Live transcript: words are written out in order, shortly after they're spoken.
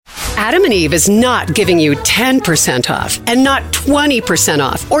Adam and Eve is not giving you 10% off and not 20%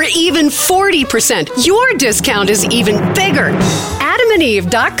 off or even 40%. Your discount is even bigger.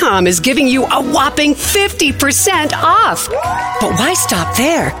 AdamandEve.com is giving you a whopping 50% off. But why stop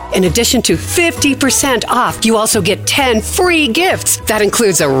there? In addition to 50% off, you also get 10 free gifts. That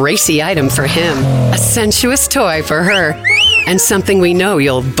includes a racy item for him, a sensuous toy for her, and something we know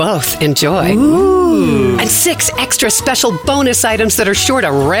you'll both enjoy. Ooh. And 6 extra special bonus items that are sure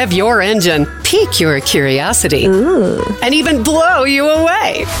to rev your engine, pique your curiosity, and even blow you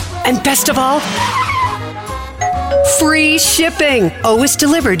away. And best of all, free shipping. Always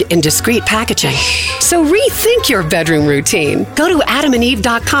delivered in discreet packaging. So rethink your bedroom routine. Go to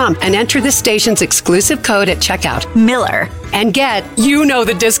adamandeve.com and enter the station's exclusive code at checkout, Miller, and get, you know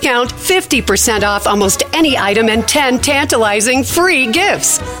the discount, 50% off almost any item and 10 tantalizing free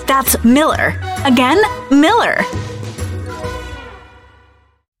gifts. That's Miller. Again, Miller.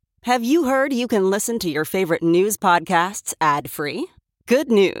 Have you heard you can listen to your favorite news podcasts ad-free?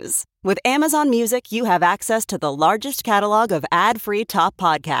 Good news. With Amazon Music, you have access to the largest catalog of ad-free top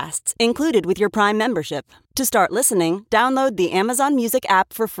podcasts included with your Prime membership. To start listening, download the Amazon Music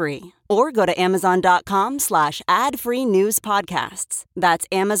app for free or go to amazon.com/ad-free news podcasts. That's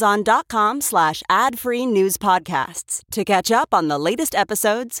amazon.com/ad-free news podcasts to catch up on the latest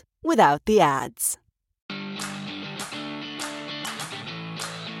episodes without the ads.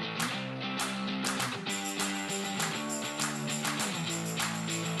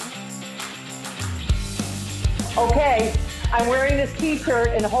 Okay, I'm wearing this t-shirt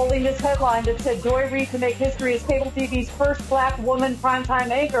and holding this headline that said Joy Reid to make history as cable TV's first black woman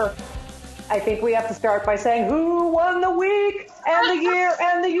primetime anchor. I think we have to start by saying who won the week and the year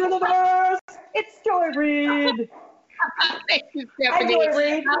and the universe? It's Joy Reid. Thank you, Stephanie. Hi, Joy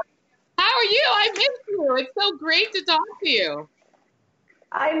Reid. How are you? I miss you. It's so great to talk to you.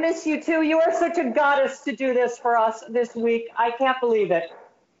 I miss you too. You are such a goddess to do this for us this week. I can't believe it.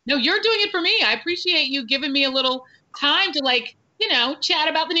 No, you're doing it for me. I appreciate you giving me a little time to, chat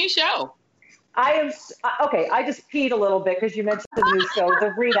about the new show. Okay, I just peed a little bit because you mentioned the new show,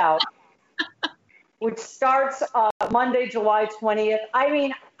 The Readout, which starts Monday, July 20th. I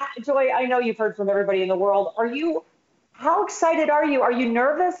mean, Joy, I know you've heard from everybody in the world. How excited are you? Are you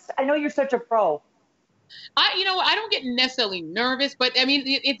nervous? I know you're such a pro. I don't get necessarily nervous, but I mean,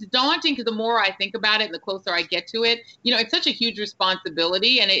 it's daunting because the more I think about it and the closer I get to it, it's such a huge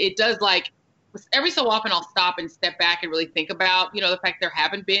responsibility. And it does, every so often I'll stop and step back and really think about, the fact there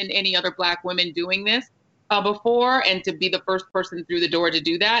haven't been any other black women doing this before. And to be the first person through the door to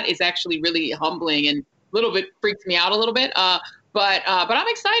do that is actually really humbling and a little bit freaks me out a little bit. But I'm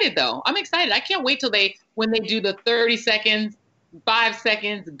excited though. I'm excited. I can't wait till when they do the 30 seconds, 5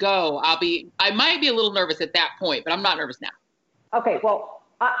 seconds, go. I might be a little nervous at that point, but I'm not nervous now. Okay, well,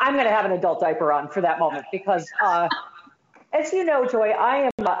 I'm going to have an adult diaper on for that moment because, as you know, Joy, I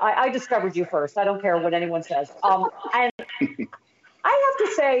discovered you first. I don't care what anyone says. And I have to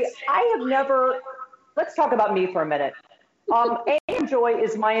say, let's talk about me for a minute. AM Joy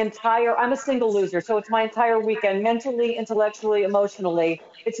is I'm a single loser, so it's my entire weekend, mentally, intellectually, emotionally.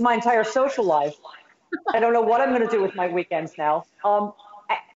 It's my entire social life. I don't know what I'm going to do with my weekends now. I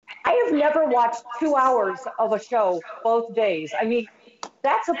have never watched 2 hours of a show both days. I mean,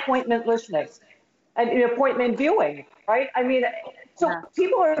 that's appointment listening and appointment viewing, right? I mean, so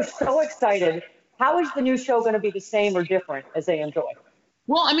people are so excited. How is the new show going to be the same or different as AM Joy?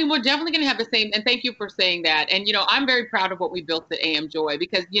 Well, I mean, we're definitely going to have the same, and thank you for saying that. And, I'm very proud of what we built at AM Joy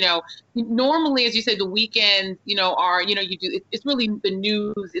because, normally, as you said, the weekends, are, it's really the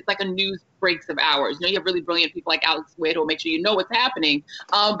news. It's like a news breaks of hours. You have really brilliant people like Alex Wade who will make sure you know what's happening.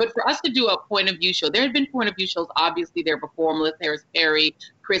 But for us to do a point of view show, there had been point of view shows, obviously, there before. Melissa Harris Perry,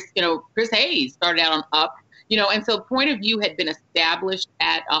 Chris Hayes started out on Up. And so point of view had been established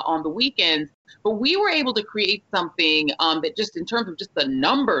on the weekends, but we were able to create something that just in terms of just the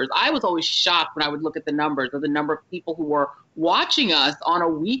numbers, I was always shocked when I would look at the numbers of the number of people who were watching us on a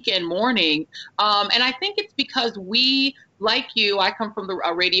weekend morning. And I think it's because we, like you, I come from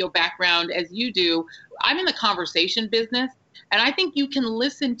a radio background as you do. I'm in the conversation business. And I think you can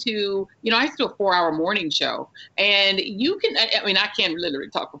listen to, I used to do a 4-hour morning show and you can, I can't literally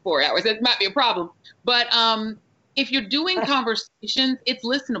talk for 4 hours. That might be a problem. But if you're doing conversations, it's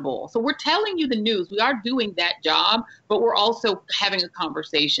listenable. So we're telling you the news. We are doing that job, but we're also having a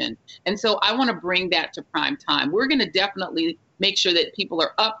conversation. And so I want to bring that to prime time. We're going to definitely make sure that people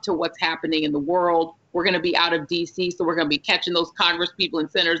are up to what's happening in the world. We're going to be out of D.C., so we're going to be catching those Congress people and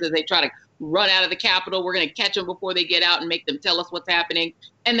senators as they try to run out of the Capitol. We're going to catch them before they get out and make them tell us what's happening.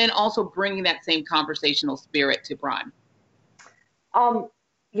 And then also bringing that same conversational spirit to prime.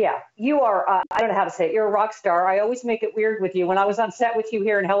 Yeah, you are. I don't know how to say it. You're a rock star. I always make it weird with you. When I was on set with you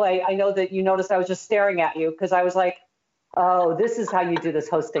here in LA, I know that you noticed I was just staring at you because I was like, oh, this is how you do this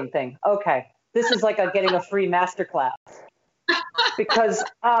hosting thing. Okay. This is like getting a free masterclass because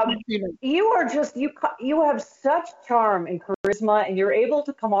you are just, you have such charm and charisma and you're able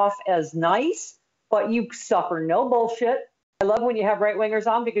to come off as nice, but you suffer no bullshit. I love when you have right wingers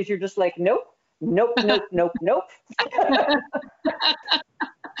on because you're just like, nope, nope, nope, nope, nope.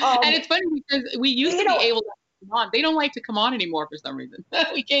 And it's funny because we used to be able to come on. They don't like to come on anymore for some reason.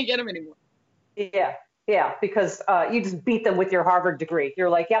 We can't get them anymore. Yeah, because you just beat them with your Harvard degree. You're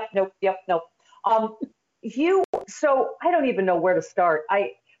like, yep, nope. So I don't even know where to start.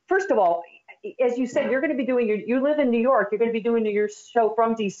 First of all, as you said, you're going to be doing you live in New York. You're going to be doing your show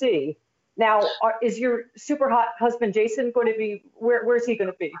from DC. Now, is your super hot husband, Jason, going to be, where's he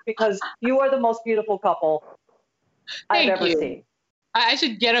going to be? Because you are the most beautiful couple I've ever seen. I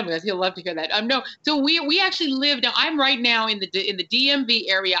should get him because he'll love to hear that. No, so we actually live now. I'm right now in the DMV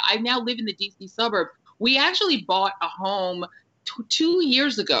area. I now live in the DC suburb. We actually bought a home 2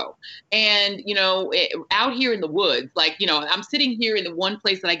 years ago, and out here in the woods, like I'm sitting here in the one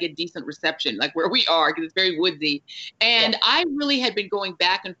place that I get decent reception, like where we are, because it's very woodsy. And I really had been going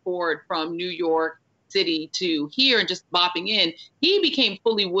back and forth from New York City to here and just bopping in. He became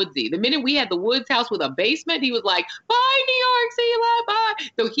fully woodsy. The minute we had the woods house with a basement, he was like, bye New York, see you later, bye.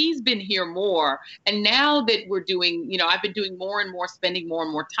 So he's been here more. And now that we're doing, I've been doing more and more, spending more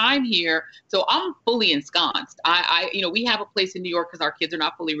and more time here. So I'm fully ensconced. We have a place in New York because our kids are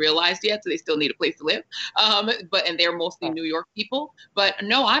not fully realized yet, so they still need a place to live. And they're mostly New York people. But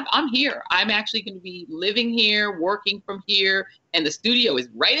no, I'm here. I'm actually going to be living here, working from here. And the studio is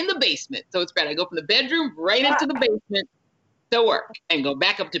right in the basement. So it's great. I go from the bedroom right into the basement to work and go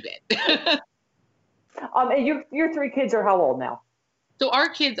back up to bed. And your three kids are how old now? So our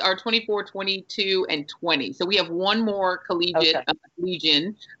kids are 24, 22, and 20. So we have one more collegiate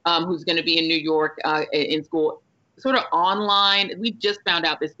Legion who's going to be in New York in school, sort of online. We just found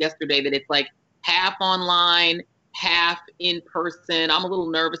out this yesterday that it's like half online, half in person. I'm a little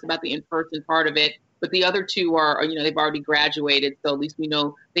nervous about the in-person part of it. But the other two are, they've already graduated, so at least we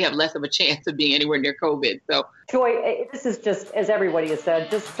know they have less of a chance of being anywhere near COVID. So, Joy, this is just, as everybody has said,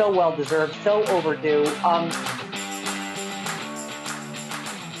 just so well deserved, so overdue.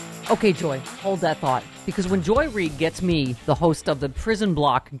 Okay, Joy, hold that thought. Because when Joy Reid gets me, the host of the Prison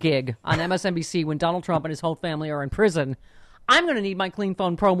Block gig on MSNBC when Donald Trump and his whole family are in prison, I'm going to need my Clean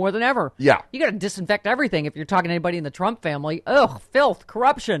Phone Pro more than ever. Yeah. You got to disinfect everything if you're talking to anybody in the Trump family. Ugh, filth,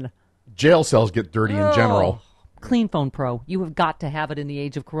 corruption. Jail cells get dirty in general. Clean Phone Pro. You have got to have it in the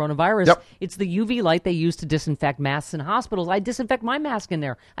age of coronavirus. Yep. It's the UV light they use to disinfect masks in hospitals. I disinfect my mask in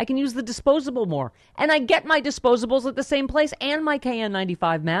there. I can use the disposable more. And I get my disposables at the same place and my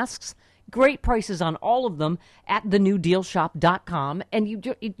KN95 masks. Great prices on all of them at thenewdealshop.com. And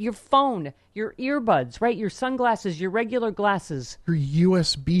your phone, your earbuds, right? Your sunglasses, your regular glasses. Your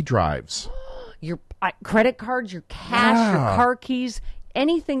USB drives. Your credit cards, your cash, your car keys.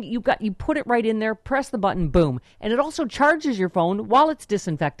 Anything you put it right in there, press the button, boom. And it also charges your phone while it's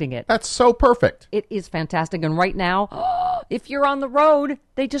disinfecting it. That's so perfect. It is fantastic. And right now, if you're on the road,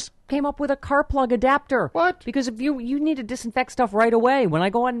 they just came up with a car plug adapter. What? Because if you need to disinfect stuff right away. When I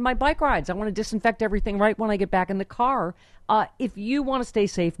go on my bike rides, I want to disinfect everything right when I get back in the car. If you want to stay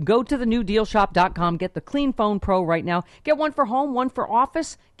safe, go to thenewdealshop.com. Get the Clean Phone Pro right now. Get one for home, one for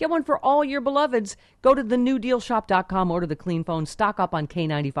office. Get one for all your beloveds. Go to thenewdealshop.com. Order the Clean Phone. Stock up on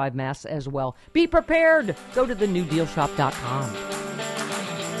K95 masks as well. Be prepared. Go to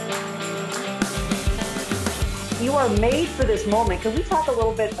thenewdealshop.com. You are made for this moment. Can we talk a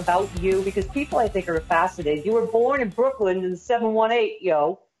little bit about you? Because people, I think, are fascinated. You were born in Brooklyn in 718,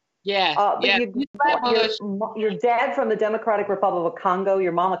 yo. Yeah. Your dad from the Democratic Republic of Congo,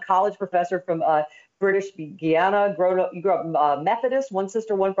 your mom a college professor from British Guyana. You grew up Methodist, one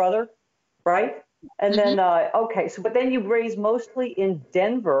sister, one brother, right? And then, but then you raised mostly in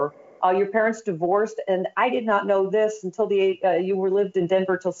Denver. Your parents divorced, and I did not know this until you lived in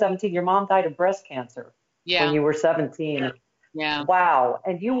Denver till 17. Your mom died of breast cancer when you were 17. Yeah. Wow.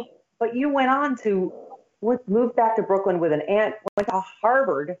 And you went on to move back to Brooklyn with an aunt, went to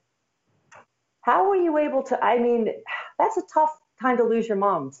Harvard. How were you able to, that's a tough time to lose your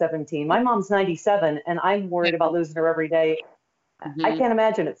mom, 17. My mom's 97, and I'm worried about losing her every day. Mm-hmm. I can't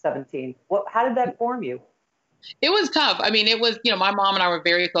imagine at 17. How did that form you? It was tough. It was, my mom and I were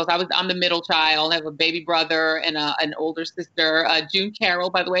very close. I'm the middle child. I have a baby brother and an older sister, June Carroll,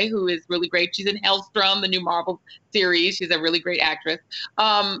 by the way, who is really great. She's in Hellstrom, the new Marvel series. She's a really great actress.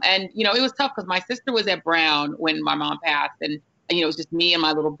 And it was tough because my sister was at Brown when my mom passed, and it was just me and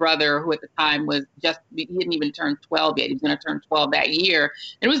my little brother, who at the time he hadn't even turned 12 yet. He was going to turn 12 that year.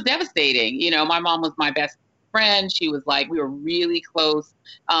 And it was devastating. My mom was my best friend. She was like, we were really close,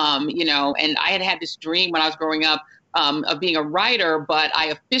 and I had this dream when I was growing up of being a writer, but I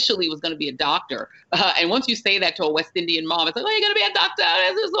officially was going to be a doctor. And once you say that to a West Indian mom, it's like, oh, you're going to be a doctor.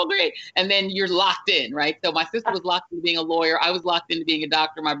 This is so great. And then you're locked in, right? So my sister was locked into being a lawyer. I was locked into being a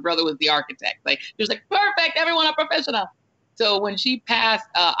doctor. My brother was the architect. Like, she was like, perfect, everyone a professional. So when she passed,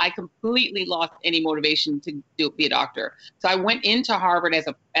 I completely lost any motivation to be a doctor. So I went into Harvard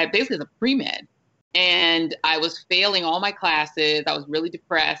basically as a pre-med. And I was failing all my classes. I was really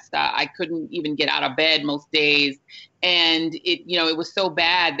depressed. I couldn't even get out of bed most days. And it was so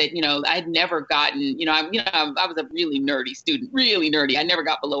bad that, I'd never gotten, I was a really nerdy student, really nerdy. I never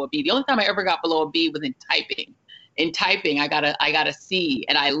got below a B. The only time I ever got below a B was in typing. In typing, I got a C,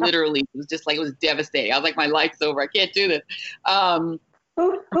 and I literally was just like, it was devastating. I was like, my life's over. I can't do this.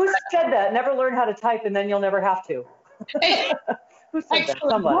 Who said that? Never learn how to type, and then you'll never have to. Who said that?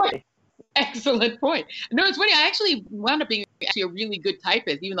 Somebody. Excellent point. No, it's funny. I actually wound up being a really good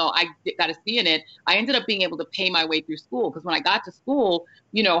typist, even though I got a C in it. I ended up being able to pay my way through school, because when I got to school,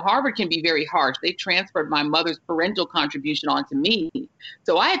 Harvard can be very harsh. They transferred my mother's parental contribution onto me.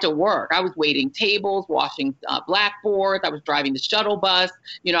 So I had to work. I was waiting tables, washing blackboards. I was driving the shuttle bus.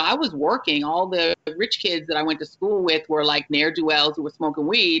 I was working. All the rich kids that I went to school with were like ne'er-do-wells who were smoking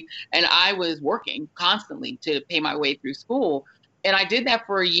weed. And I was working constantly to pay my way through school. And I did that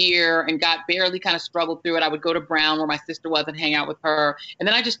for a year and barely kind of struggled through it. I would go to Brown, where my sister was, and hang out with her. And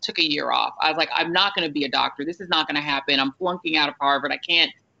then I just took a year off. I was like, I'm not going to be a doctor. This is not going to happen. I'm flunking out of Harvard. I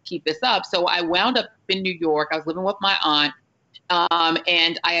can't keep this up. So I wound up in New York. I was living with my aunt.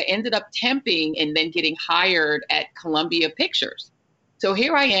 And I ended up temping and then getting hired at Columbia Pictures. So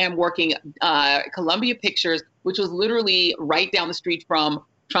here I am working Columbia Pictures, which was literally right down the street from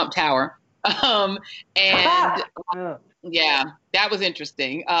Trump Tower. Yeah, that was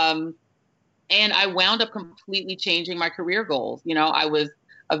interesting. And I wound up completely changing my career goals. I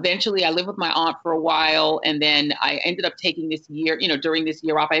lived with my aunt for a while, and then I ended up taking this year, during this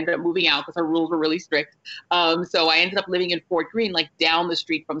year off, I ended up moving out because her rules were really strict. So I ended up living in Fort Greene, like down the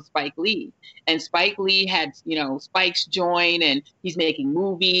street from Spike Lee. And Spike Lee had, Spike's joint, and he's making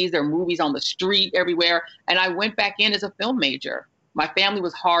movies. There are movies on the street everywhere. And I went back in as a film major. My family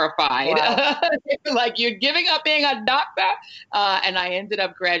was horrified. Wow. They were like, you're giving up being a doctor? And I ended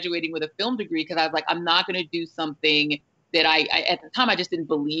up graduating with a film degree, because I was like, I'm not going to do something that I at the time, I just didn't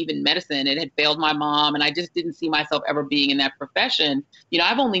believe in medicine. It had failed my mom, and I just didn't see myself ever being in that profession.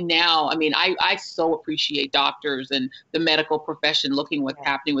 I've only now, I so appreciate doctors and the medical profession, looking what's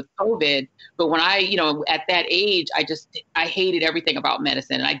happening with COVID. But when at that age, I hated everything about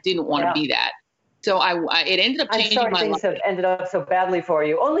medicine, and I didn't want to be that. So it ended up changing my life. I'm sorry things have ended up so badly for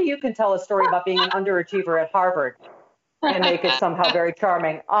you. Only you can tell a story about being an underachiever at Harvard and make it somehow very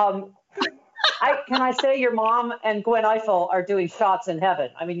charming. Can I say your mom and Gwen Ifill are doing shots in heaven?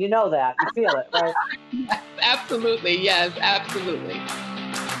 You know that. You feel it, right? Absolutely. Yes, absolutely.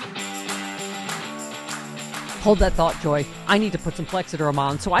 Hold that thought, Joy. I need to put some Plexiderm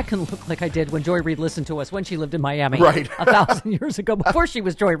on so I can look like I did when Joy Reid listened to us when she lived in Miami. Right. 1,000 years ago, before she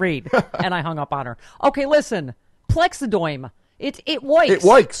was Joy Reid. And I hung up on her. Okay, listen. Plexiderm. It wikes. It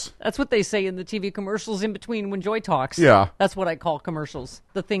wikes. That's what they say in the TV commercials in between when Joy talks. Yeah. That's what I call commercials.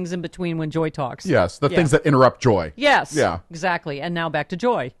 The things in between when Joy talks. Yes, the things that interrupt Joy. Yes. Yeah. Exactly. And now back to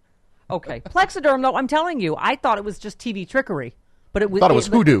Joy. Okay. Plexiderm, though, I'm telling you, I thought it was just TV trickery. But it was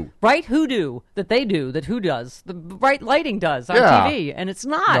hoodoo. Right? Hoodoo that they do, that who does. The bright lighting does on TV. And it's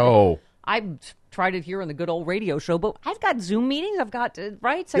not. No. I've tried it here on the good old radio show, but I've got Zoom meetings. I've got,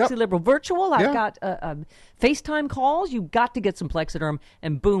 Sexy Liberal Virtual. I've got FaceTime calls. You've got to get some Plexiderm.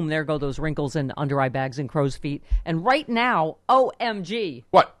 And boom, there go those wrinkles and under-eye bags and crow's feet. And right now, OMG.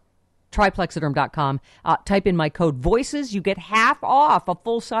 What? Try Plexiderm.com. Type in my code VOICES. You get half off a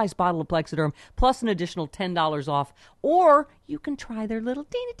full-size bottle of Plexiderm, plus an additional $10 off. Or you can try their little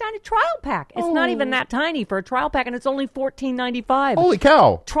teeny tiny trial pack. It's not even that tiny for a trial pack, and it's only $14.95. Holy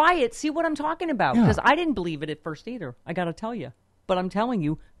cow. Try it. See what I'm talking about. Because I didn't believe it at first either. I got to tell you. But I'm telling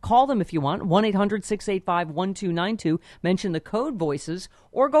you, call them if you want, 1-800-685-1292. Mention the code VOICES,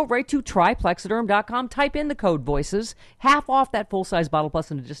 or go right to tryplexiderm.com. Type in the code VOICES. Half off that full-size bottle plus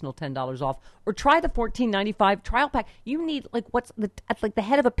an additional $10 off. Or try the $14.95 trial pack. You need, at the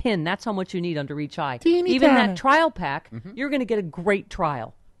head of a pin. That's how much you need under each eye. Even that trial pack, you're going to get a great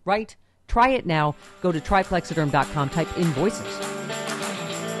trial, right? Try it now. Go to tryplexiderm.com. Type in VOICES.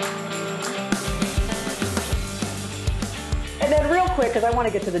 And then real quick, because I want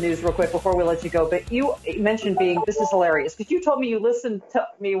to get to the news real quick before we let you go. But you mentioned this is hilarious, because you told me you listened to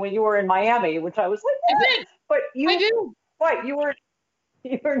me when you were in Miami, which I was like, what? I did. But I do. Right, you were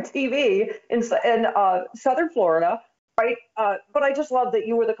in TV in Southern Florida, right? But I just love that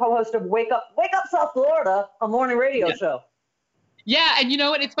you were the co-host of Wake Up South Florida, a morning radio show. Yeah, and you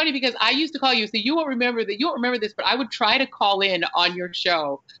know what? It's funny because I used to call you, so you won't remember this, but I would try to call in on your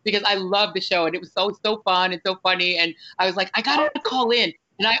show because I loved the show and it was so fun and so funny. And I was like, I gotta call in,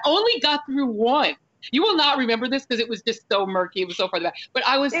 and I only got through one. You will not remember this because it was just so murky. It was so far back. But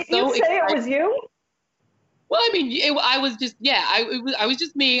I was Did so you say excited. it was you? Well, I mean, I was just, I was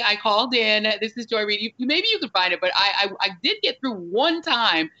just me. I called in. This is Joy Reid. Maybe you could find it, but I did get through one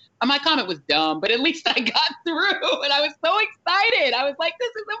time. My comment was dumb, but at least I got through, and I was so excited. I was like, this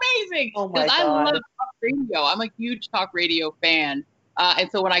is amazing. Oh my Because I God. love talk radio. I'm a huge talk radio fan. And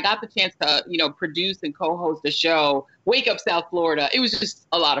so when I got the chance to, produce and co-host a show, Wake Up South Florida, it was just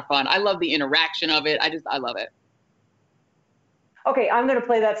a lot of fun. I love the interaction of it. I love it. Okay, I'm going to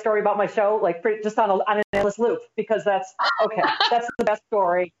play that story about my show, like just on an endless loop, because that's the best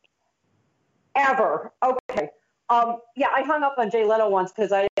story ever. Okay. Yeah, I hung up on Jay Leno once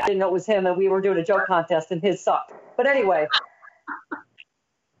because I didn't know it was him, and we were doing a joke contest, and his sucked. But anyway,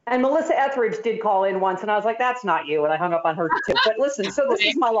 and Melissa Etheridge did call in once, and I was like, that's not you, and I hung up on her too. But listen, so this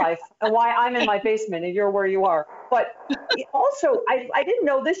is my life, and why I'm in my basement, and you're where you are. But also, I didn't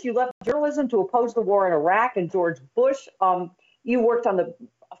know this. You left journalism to oppose the war in Iraq and George Bush. You worked on of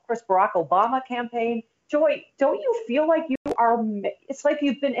course, Barack Obama campaign. Joy, don't you feel like it's like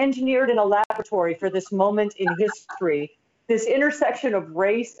you've been engineered in a laboratory for this moment in history, this intersection of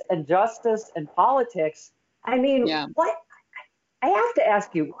race and justice and politics? I mean, What? I have to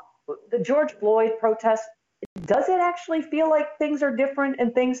ask you, the George Floyd protest, does it actually feel like things are different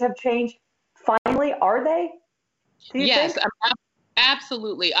and things have changed? Finally, are they? Do you Yes, think?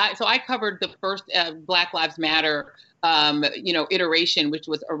 absolutely. So I covered the first Black Lives Matter iteration, which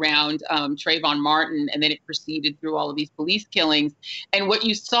was around Trayvon Martin, and then it proceeded through all of these police killings. And what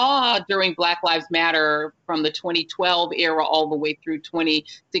you saw during Black Lives Matter from the 2012 era all the way through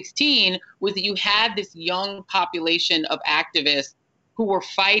 2016 was that you had this young population of activists who were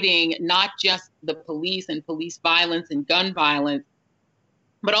fighting not just the police and police violence and gun violence,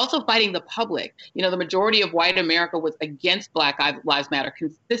 but also fighting the public. The majority of white America was against Black Lives Matter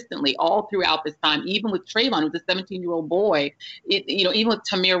consistently all throughout this time, even with Trayvon, who was a 17-year-old boy, even with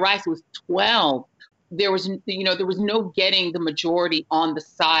Tamir Rice, who was 12, there was no getting the majority on the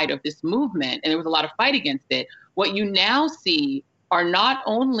side of this movement, and there was a lot of fight against it. What you now see are not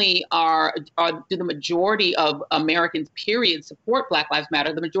only do the majority of Americans, period, support Black Lives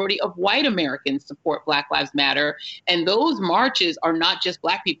Matter, the majority of white Americans support Black Lives Matter. And those marches are not just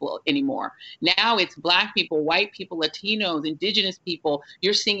Black people anymore. Now it's Black people, white people, Latinos, Indigenous people.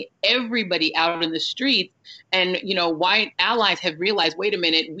 You're seeing everybody out in the streets. And, white allies have realized, wait a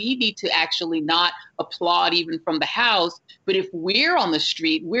minute, we need to actually not applaud even from the House. But if we're on the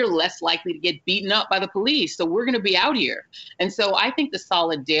street, we're less likely to get beaten up by the police. So we're going to be out here. And so I think the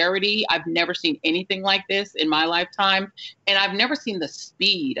solidarity, I've never seen anything like this in my lifetime. And I've never seen the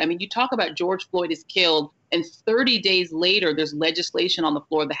speed. I mean, you talk about George Floyd is killed, and 30 days later, there's legislation on the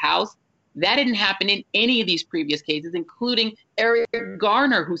floor of the House. That didn't happen in any of these previous cases, including Eric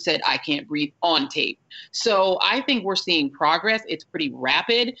Garner, who said, I can't breathe on tape. So I think we're seeing progress. It's pretty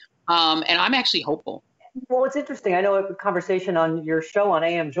rapid. And I'm actually hopeful. Well, it's interesting. I know a conversation on your show on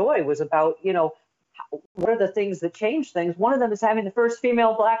AM Joy was about, what are the things that change things? One of them is having the first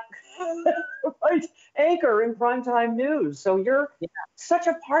female Black anchor in primetime news. So you're such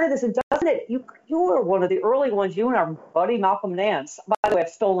a part of this. And doesn't it, you were one of the early ones, you and our buddy Malcolm Nance. By the way, I've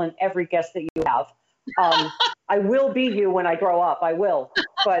stolen every guest that you have. I will be you when I grow up. I will.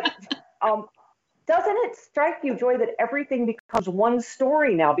 But doesn't it strike you, Joy, that everything becomes one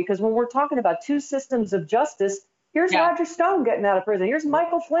story now? Because when we're talking about two systems of justice, here's Roger Stone getting out of prison. Here's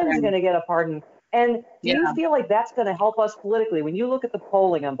Michael Flynn's going to get a pardon. And do you feel like that's going to help us politically? When you look at the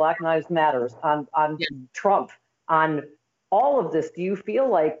polling on Black Lives Matters, on Trump, on all of this, do you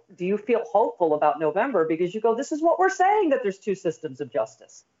feel hopeful about November? Because you go, this is what we're saying, that there's two systems of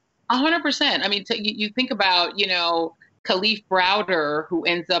justice. 100%. I mean, you think about, Khalif Browder, who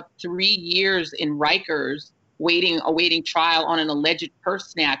ends up 3 years in Rikers awaiting trial on an alleged purse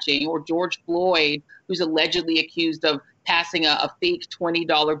snatching, or George Floyd, who's allegedly accused of passing a fake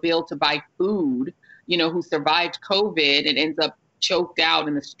 $20 bill to buy food, who survived COVID and ends up choked out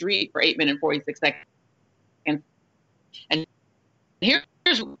in the street for 8 minutes and 46 seconds. And here's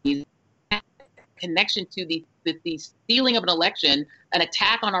what he's connection to the stealing of an election, an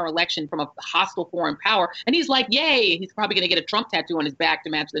attack on our election from a hostile foreign power. And he's like, yay, he's probably going to get a Trump tattoo on his back to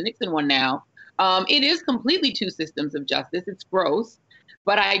match the Nixon one now. It is completely two systems of justice. It's gross.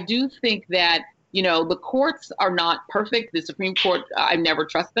 But I do think that, the courts are not perfect. The Supreme Court, I never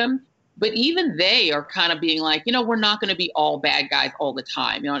trust them. But even they are kind of being like, we're not going to be all bad guys all the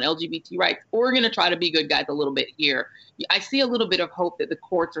time. On LGBT rights, we're going to try to be good guys a little bit here. I see a little bit of hope that the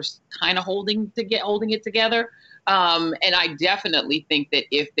courts are kind of holding it together. And I definitely think that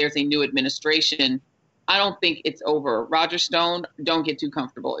if there's a new administration, I don't think it's over. Roger Stone, don't get too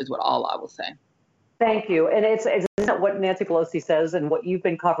comfortable is all I will say. Thank you. And it's what Nancy Pelosi says and what you've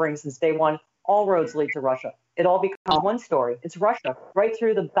been covering since day one. All roads lead to Russia. It all becomes one story. It's Russia, right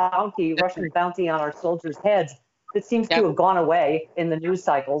through the Russian bounty on our soldiers' heads that seems to have gone away in the news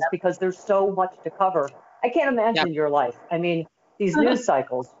cycles because there's so much to cover. I can't imagine your life. I mean, these news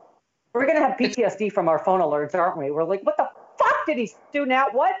cycles. We're going to have PTSD from our phone alerts, aren't we? We're like, what the fuck did he do now?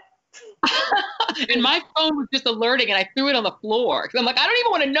 What? And my phone was just alerting, and I threw it on the floor. Because I'm like, I don't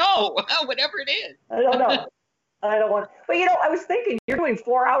even want to know, whatever it is. I don't know. I don't want. But I was thinking you're doing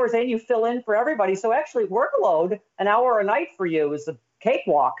 4 hours and you fill in for everybody. So actually, workload an hour a night for you is a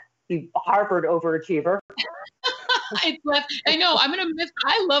cakewalk. You Harvard overachiever. I know. I'm gonna miss.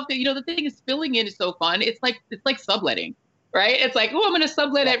 I love that. The thing is, filling in is so fun. It's like subletting, right? It's like, I'm gonna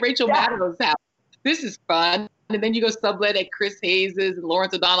sublet at Rachel Maddow's house. This is fun. And then you go sublet at Chris Hayes's and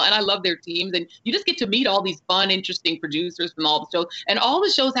Lawrence O'Donnell, and I love their teams. And you just get to meet all these fun, interesting producers from all the shows. And all the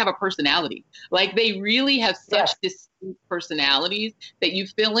shows have a personality. Like, they really have such distinct personalities that you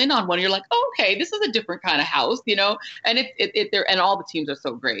fill in on one. You're like, okay, this is a different kind of house, And and all the teams are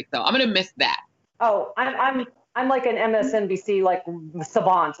so great. So I'm gonna miss that. Oh, I'm like an MSNBC like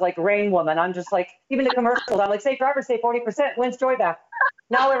savant, like Rain Woman. I'm just like, even the commercials. I'm like, safe drivers save 40%, wins Joy back.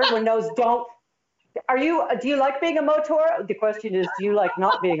 Now everyone knows. Do you like being a motor? The question is, do you like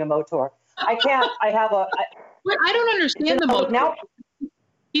not being a motor? I can't. I don't understand the motor. Now,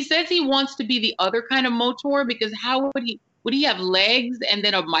 he says he wants to be the other kind of motor because how would he have legs and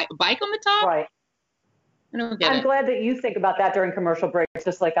then a bike on the top? Right. I don't get it. I'm glad that you think about that during commercial breaks,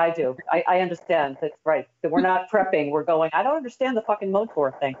 just like I do. I understand. That's right. That we're not prepping. We're going, I don't understand the fucking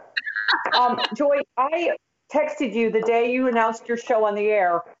motor thing. Joy, I texted you the day you announced your show on the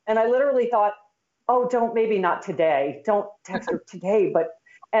air, and I literally thought, maybe not today. Don't text her today.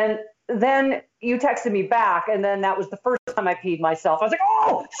 And then you texted me back, and then that was the first time I peed myself. I was like,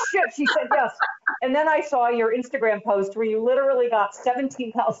 oh, shit, she said yes. And then I saw your Instagram post where you literally got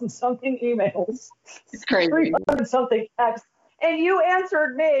 17,000 something emails. It's crazy. 300 something texts. And you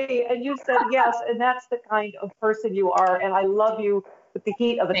answered me, and you said yes, and that's the kind of person you are. And I love you with the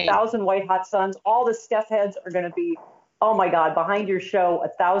heat of 1,000 white hot suns. All the Steph heads are going to be, oh my God, behind your show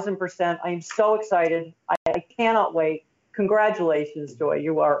 1,000%. I am so excited. I cannot wait. Congratulations, Joy.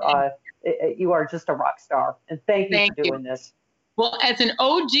 You are just a rock star. And thank you for doing this. Well, as an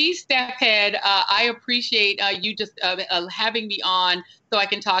OG Steph head, I appreciate you just having me on so I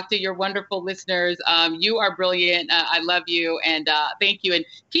can talk to your wonderful listeners. You are brilliant. I love you. And thank you. And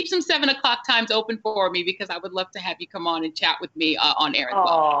keep some 7 o'clock times open for me because I would love to have you come on and chat with me on air as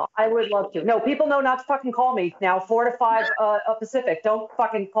well. Oh, I would love to. No, people know not to fucking call me now. 4 to 5 Pacific. Don't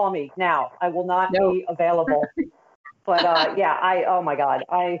fucking call me now. I will not be available. But oh my God.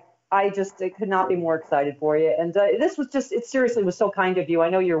 I could not be more excited for you. And this was it seriously was so kind of you. I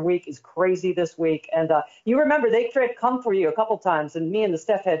know your week is crazy this week. And you remember they tried to come for you a couple times, and me and the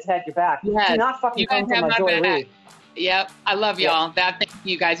Steph heads had your back. Yes. Do not fucking come for my Joy Reid. Yep. I love y'all. Thank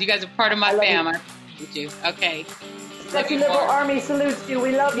you guys. You guys are part of my family. I appreciate you. Okay. Sexy Liberal Army salutes you.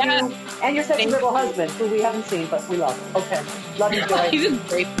 We love you. And your sexy liberal husband, who we haven't seen, but we love. Okay. Love you, Joy. He's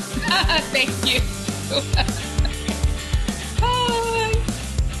great. Thank you.